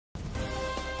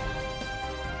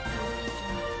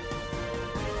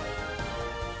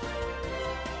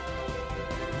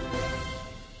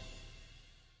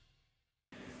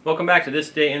Welcome back to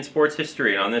This Day in Sports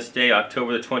History. And on this day,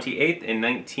 October the 28th in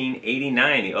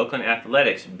 1989, the Oakland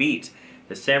Athletics beat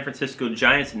the San Francisco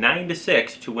Giants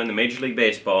 9-6 to win the Major League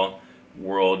Baseball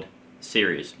World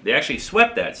Series. They actually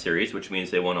swept that series, which means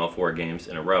they won all 4 games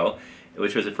in a row,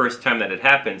 which was the first time that had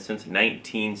happened since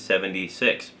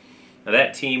 1976. Now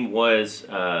that team was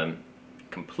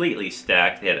completely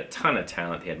stacked. They had a ton of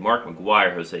talent. They had Mark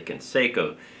McGwire, Jose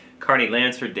Canseco, Carney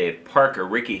Lancer, Dave Parker,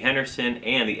 Ricky Henderson,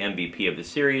 and the MVP of the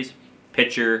series,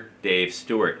 pitcher Dave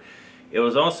Stewart. It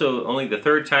was also only the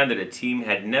 3rd time that a team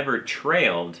had never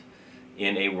trailed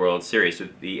in a World Series. So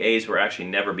the A's were actually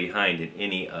never behind in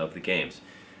any of the games.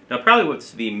 Now, probably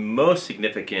what's the most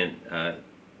significant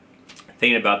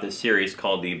thing about this series,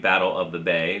 called the Battle of the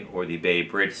Bay, or the Bay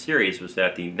Bridge Series, was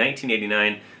that the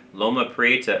 1989 Loma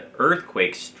Prieta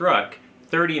earthquake struck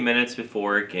 30 minutes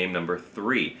before game number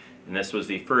 3. And this was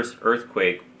the first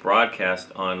earthquake broadcast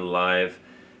on live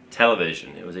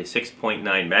television. It was a 6.9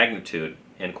 magnitude,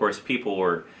 and of course people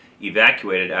were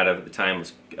evacuated out of, at the time,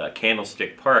 was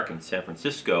Candlestick Park in San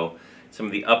Francisco. Some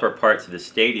of the upper parts of the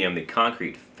stadium, the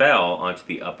concrete fell onto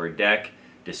the upper deck,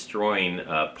 destroying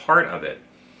part of it.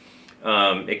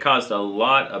 It caused a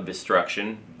lot of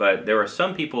destruction, but there are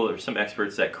some people, or some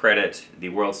experts, that credit the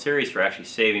World Series for actually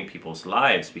saving people's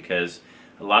lives, because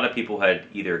a lot of people had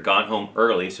either gone home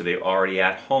early, so they were already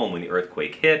at home when the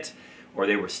earthquake hit, or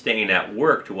they were staying at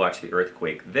work to watch the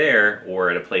earthquake there,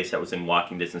 or at a place that was in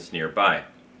walking distance nearby.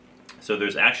 So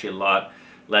there's actually a lot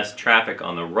less traffic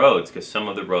on the roads, because some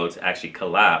of the roads actually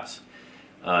collapsed,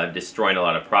 destroying a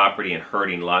lot of property and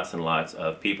hurting lots and lots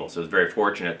of people. So it's very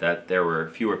fortunate that there were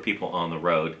fewer people on the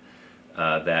road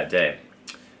that day.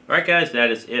 Alright guys, that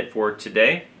is it for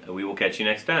today. We will catch you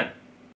next time.